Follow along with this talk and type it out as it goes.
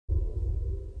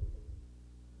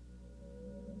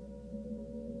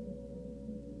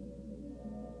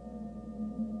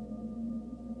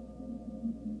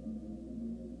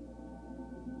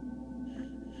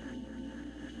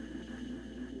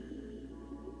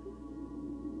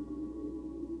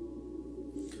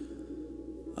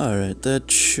Alright,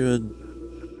 that should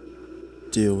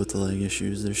deal with the lag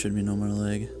issues. There should be no more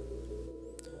lag.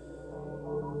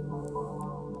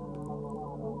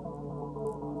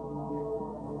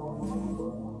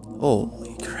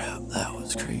 Holy crap, that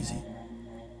was crazy.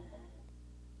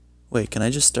 Wait, can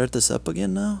I just start this up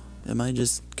again now? Am I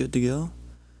just good to go?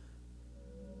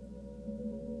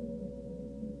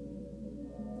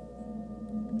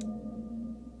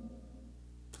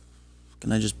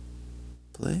 Can I just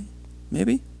play?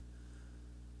 Maybe?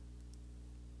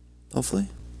 Hopefully?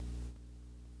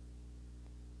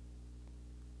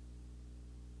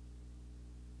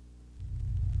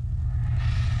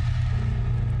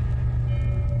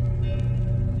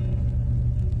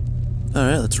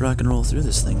 Alright, let's rock and roll through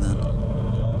this thing then.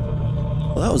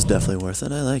 Well, that was definitely worth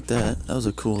it. I like that. That was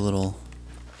a cool little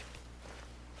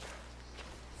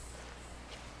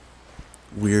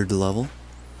weird level.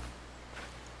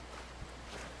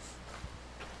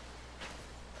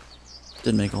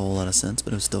 Didn't make a whole lot of sense,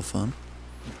 but it was still fun.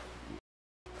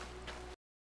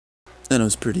 And it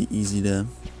was pretty easy to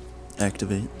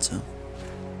activate, so.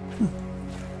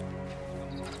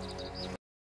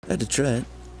 Had to try it.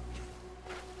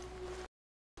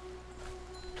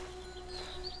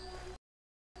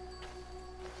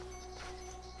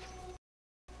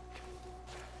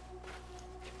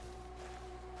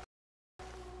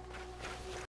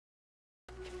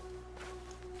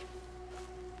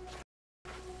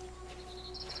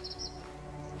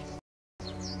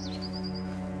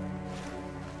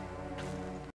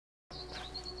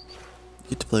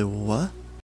 Get to play what?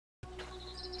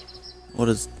 What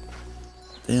is...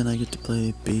 Dan, I get to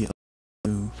play B-O...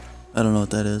 I don't know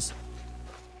what that is.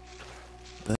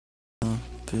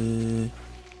 B...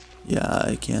 Yeah,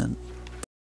 I can't... I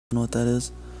don't know what that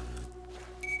is.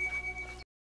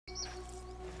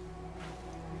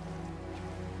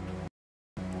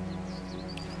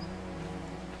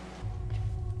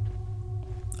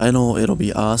 I know it'll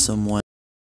be awesome when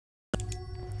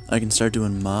I can start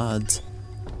doing mods.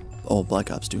 Oh,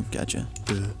 Black Ops 2, gotcha.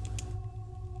 A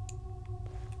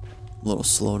little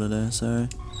slow today, sorry.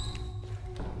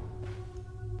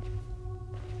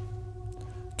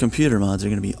 Computer mods are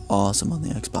gonna be awesome on the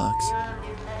Xbox.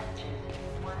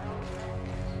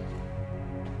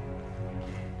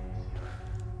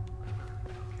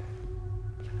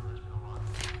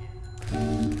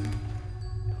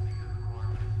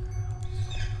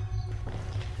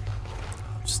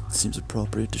 Just seems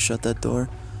appropriate to shut that door.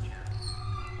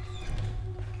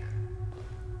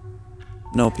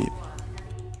 No peep.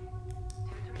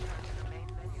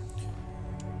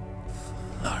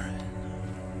 Alright.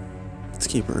 Let's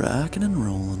keep rocking and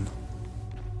rolling.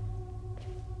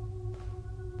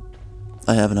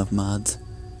 I have enough mods.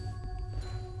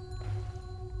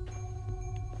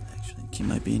 Actually, key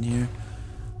might be in here.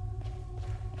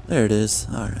 There it is.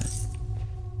 Alright.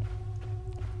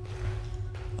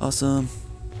 Awesome.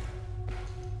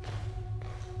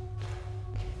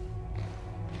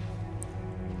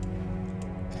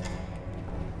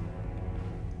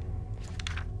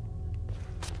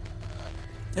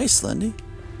 Hey, Slendy,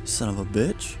 son of a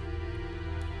bitch.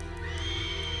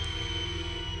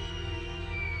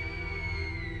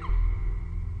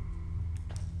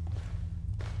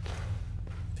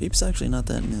 Peep's actually not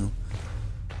that new.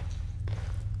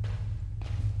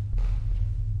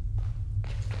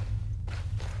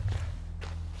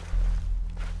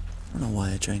 I don't know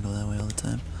why I try and go that way all the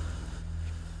time.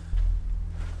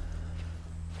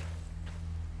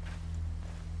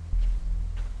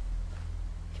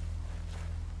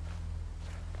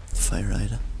 Fire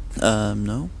item.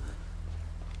 No.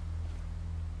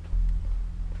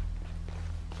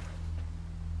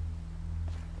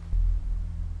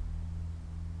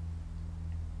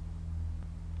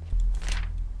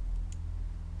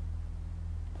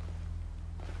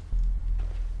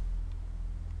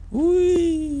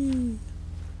 Whee!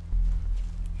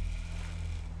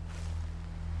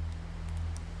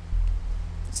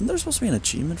 Isn't there supposed to be an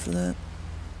achievement for that?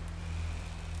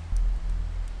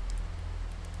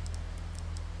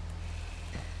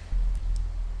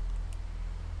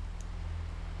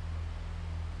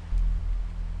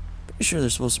 Pretty sure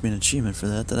there's supposed to be an achievement for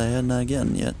that I had not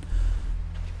gotten yet.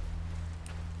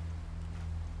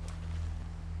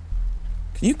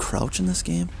 Can you crouch in this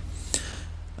game?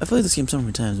 I've played this game so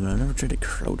many times, but I've never tried to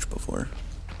crouch before.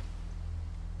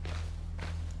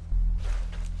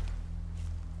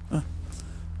 Huh.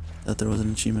 Thought there was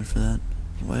an achievement for that.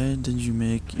 Why did you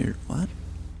make your... what?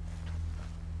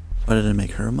 Why did I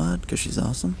make her a mod? Because she's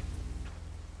awesome?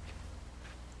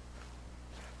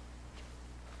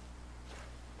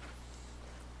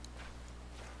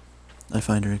 I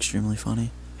find her extremely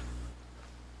funny.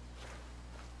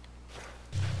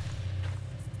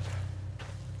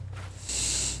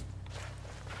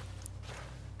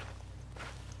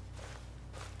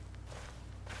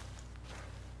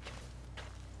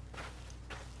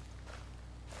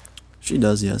 She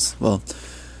does, yes. Well,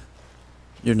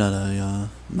 you're not a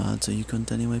mod, so you couldn't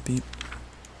anyway, Pete.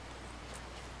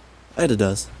 Ida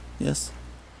does, yes.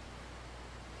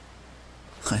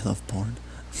 I love porn.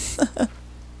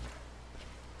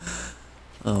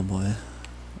 Oh boy.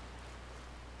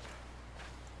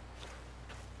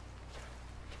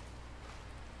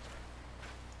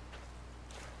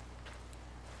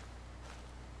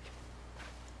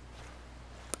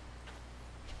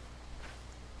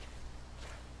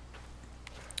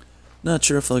 Not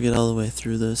sure if I'll get all the way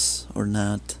through this or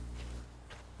not.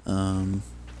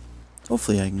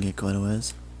 Hopefully I can get quite a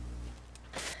ways.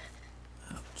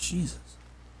 Oh, Jesus.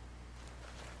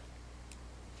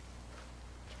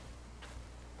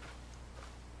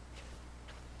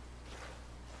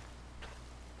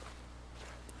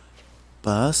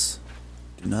 Boss,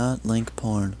 do not link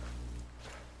porn.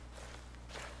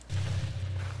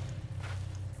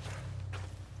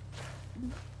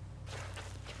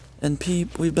 And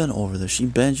Peep, we've been over this. She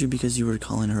banned you because you were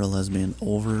calling her a lesbian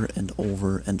over and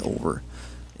over and over.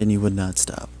 And you would not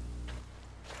stop.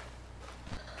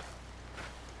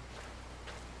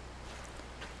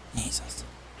 Jesus.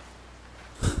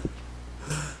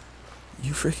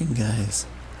 You freaking guys.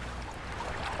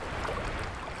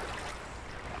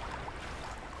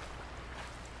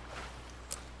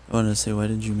 I wanted to say, why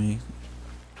did you make...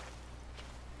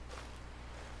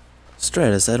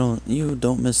 Stratus, you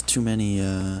don't miss too many,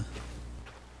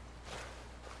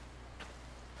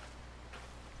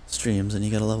 streams, and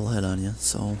you got a level head on you,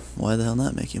 so why the hell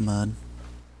not make you mod?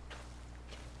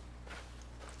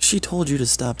 She told you to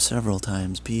stop several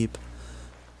times, Peep.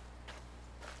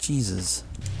 Jesus.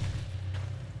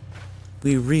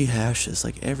 We rehash this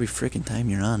like every freaking time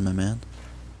you're on, my man.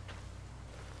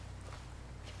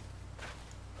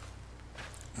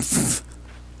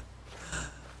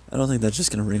 I don't think that's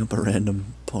just gonna bring up a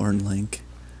random porn link,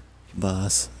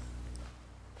 boss.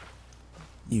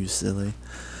 You silly.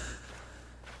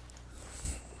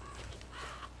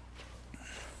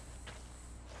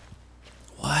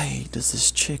 Why does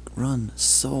this chick run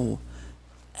so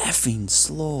effing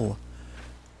slow?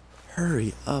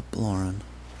 Hurry up, Lauren.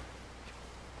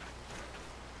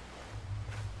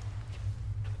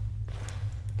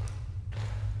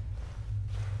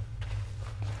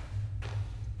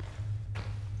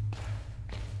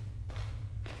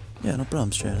 Yeah, no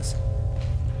problem, Stratus.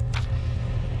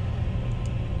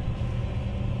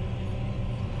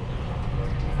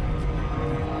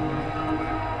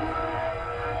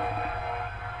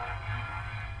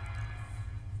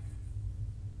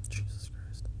 Jesus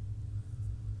Christ.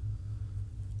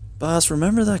 Boss,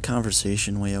 remember that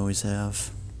conversation we always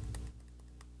have?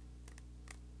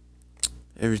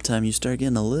 Every time you start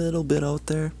getting a little bit out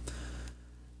there?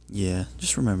 Yeah,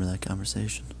 just remember that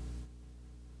conversation.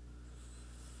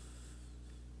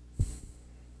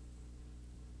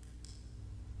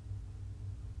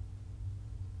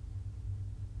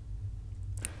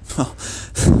 Oh,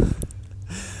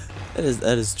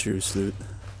 that is true, Sloot.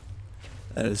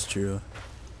 That is true.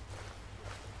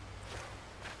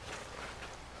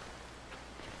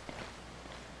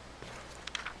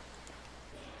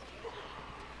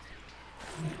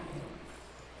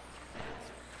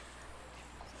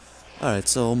 Alright,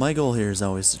 so my goal here is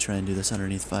always to try and do this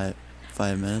underneath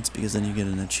five minutes, because then you get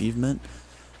an achievement.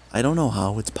 I don't know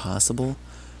how it's possible,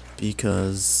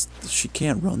 because she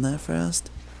can't run that fast.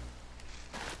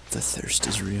 The thirst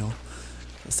is real.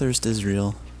 The thirst is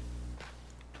real.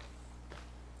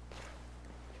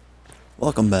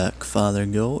 Welcome back, Father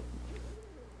Goat.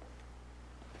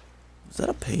 Is that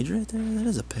a page right there? That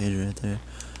is a page right there.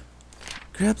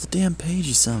 Grab the damn page,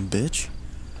 you son of a bitch.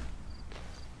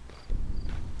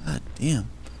 God damn.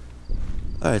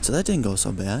 Alright, so that didn't go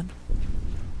so bad.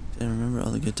 Didn't remember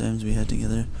all the good times we had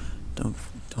together. Don't,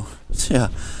 yeah.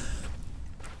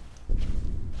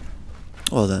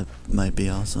 Well, that might be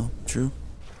also true.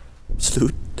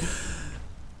 Sloot.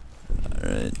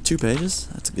 Alright, 2 pages.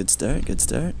 That's a good start, good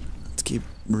start. Let's keep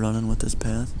running with this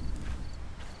path.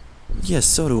 Yes,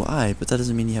 so do I, but that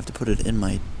doesn't mean you have to put it in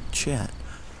my chat.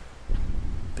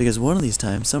 Because one of these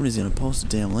times, somebody's going to post a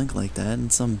damn link like that,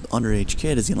 and some underage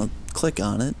kid is going to click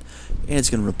on it, and it's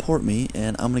going to report me,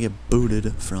 and I'm going to get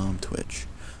booted from Twitch.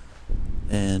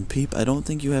 And Peep, I don't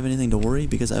think you have anything to worry,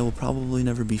 because I will probably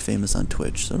never be famous on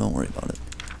Twitch, so don't worry about it.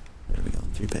 There we go,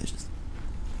 3 pages.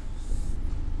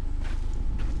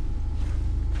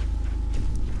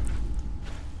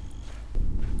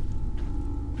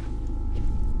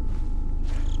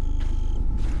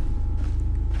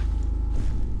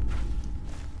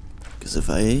 Because if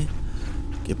I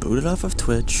get booted off of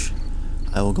Twitch,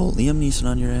 I will go Liam Neeson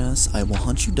on your ass, I will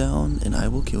hunt you down, and I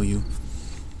will kill you.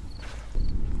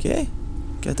 Okay?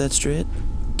 Got that straight?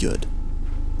 Good.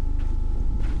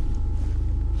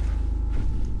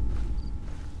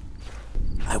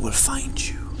 I will find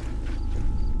you.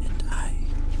 And I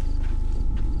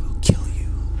will kill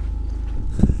you.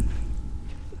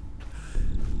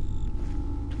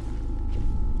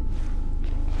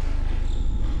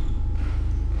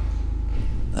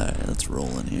 Alright, let's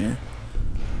roll in here.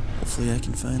 Hopefully I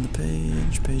can find the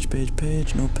page.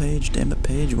 Page. No page. Damn it,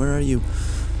 page. Where are you?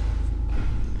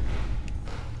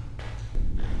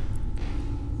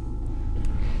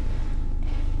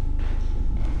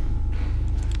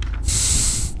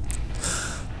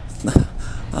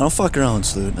 I don't fuck around,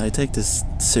 Sloot. I take this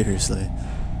seriously.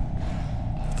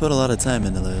 I put a lot of time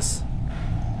into this.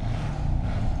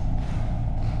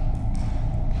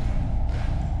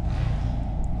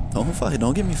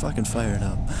 Don't get me fucking fired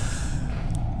up.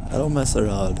 I don't mess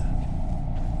around.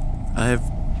 I have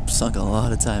sunk a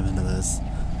lot of time into this.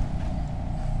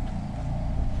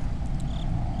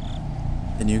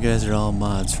 And you guys are all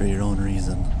mods for your own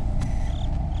reason.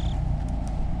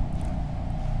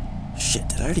 Shit,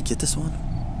 did I already get this one?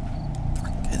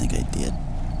 I think I did.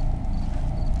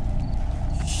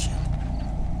 Shit.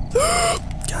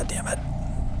 God damn it.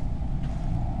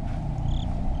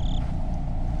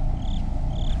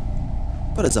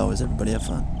 But as always, everybody have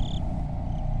fun.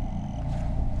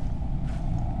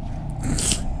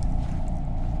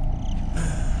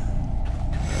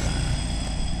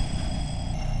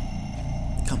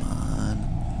 Come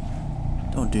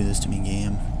on. Don't do this to me,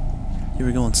 game. You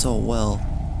were going so well.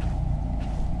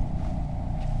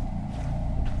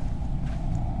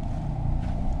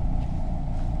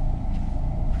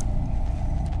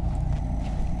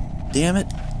 Damn it.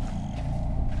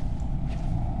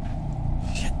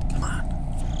 Shit, come on.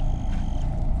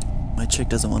 My chick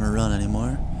doesn't want to run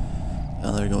anymore.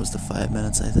 Oh, there goes the 5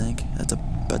 minutes, I think. That's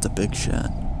a big shot.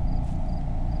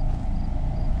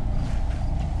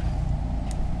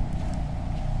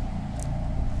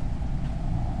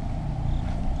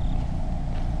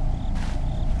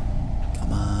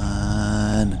 Come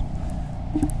on.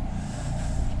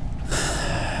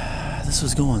 This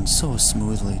was going so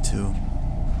smoothly, too.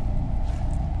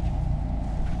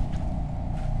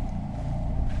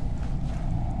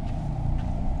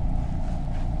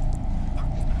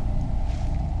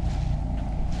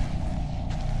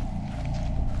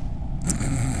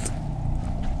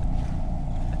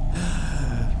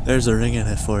 There's a ring in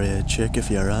it for you, chick,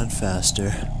 if you run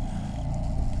faster.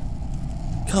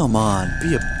 Come on,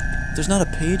 there's not a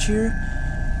page here?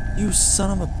 You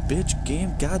son of a bitch,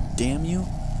 game, god damn you.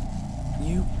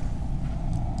 You...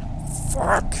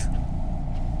 Fuck!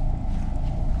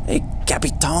 Hey,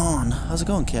 Capitan! How's it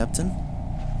going, Captain?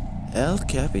 El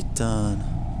Capitan.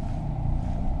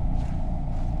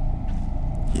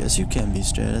 Yes, you can be,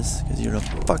 Stratus, because you're a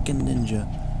fucking ninja.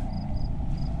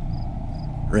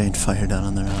 Rained fire down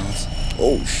on their house.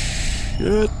 Oh,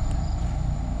 shit.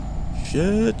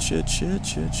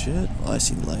 Shit. Oh, I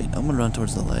see light. I'm gonna run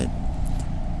towards the light.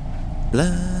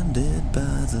 Blinded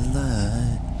by the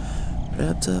light.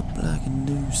 Wrapped up like a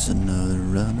noose. Another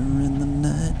runner in the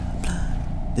night.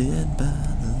 Blinded by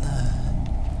the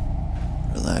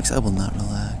light. Relax. I will not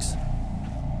relax.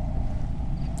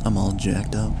 I'm all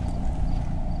jacked up.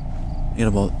 I got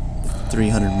about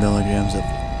 300 milligrams of...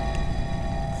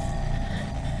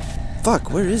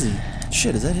 Fuck, where is he?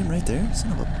 Shit, is that him right there?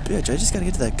 Son of a bitch, I just gotta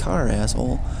get to that car,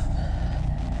 asshole.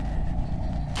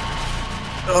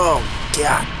 Oh,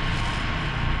 God.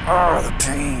 Oh, the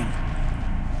pain.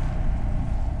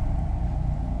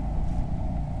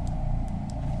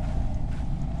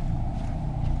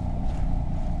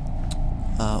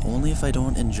 Only if I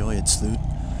don't enjoy it, Sloot.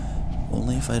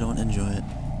 Only if I don't enjoy it.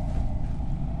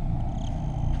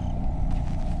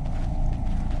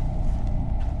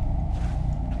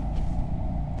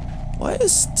 Why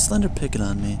is Slender picking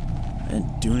on me? I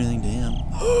didn't do anything to him.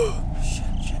 Shit.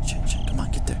 Come on,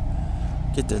 get there.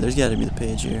 Get there. There's gotta be the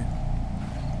page here.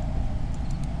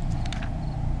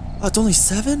 Oh, it's only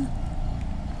 7?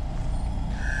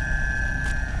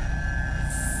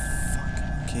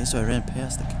 Fuck. Okay, so I ran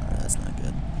past the car. That's not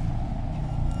good.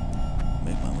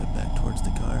 Make my way back towards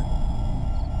the car.